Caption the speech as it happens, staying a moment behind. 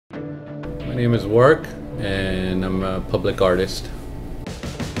My name is Werc, and I'm a public artist.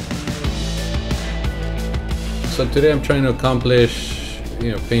 So today I'm trying to accomplish,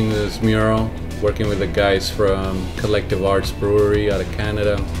 painting this mural, working with the guys from Collective Arts Brewery out of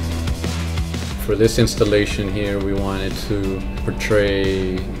Canada. For this installation here, we wanted to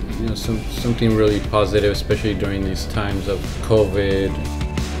portray, something really positive, especially during these times of COVID.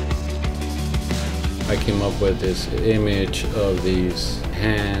 I came up with this image of these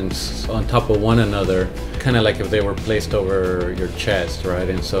hands on top of one another, kind of like if they were placed over your chest, right?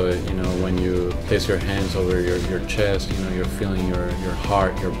 And so, when you place your hands over your chest, you're feeling your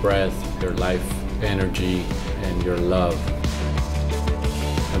heart, your breath, your life energy, and your love.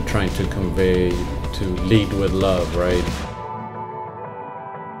 I'm trying to convey to lead with love, right?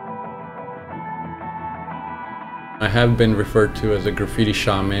 I have been referred to as a graffiti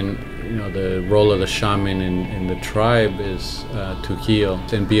shaman. The role of the shaman in the tribe is to heal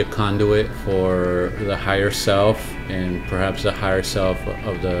and be a conduit for the higher self and perhaps the higher self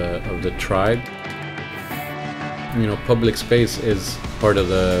of the tribe. Public space is part of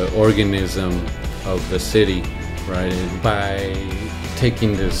the organism of the city, right? And by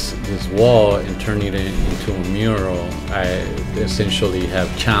taking this wall and turning it into a mural, I essentially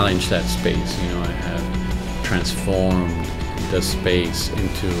have challenged that space. I have transformed the space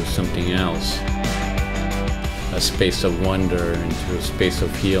into something else, a space of wonder, into a space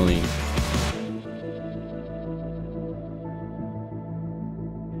of healing.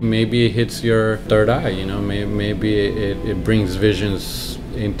 Maybe it hits your third eye, maybe it brings visions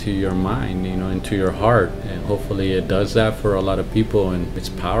into your mind, into your heart, and hopefully it does that for a lot of people, and it's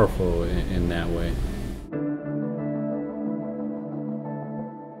powerful in that way.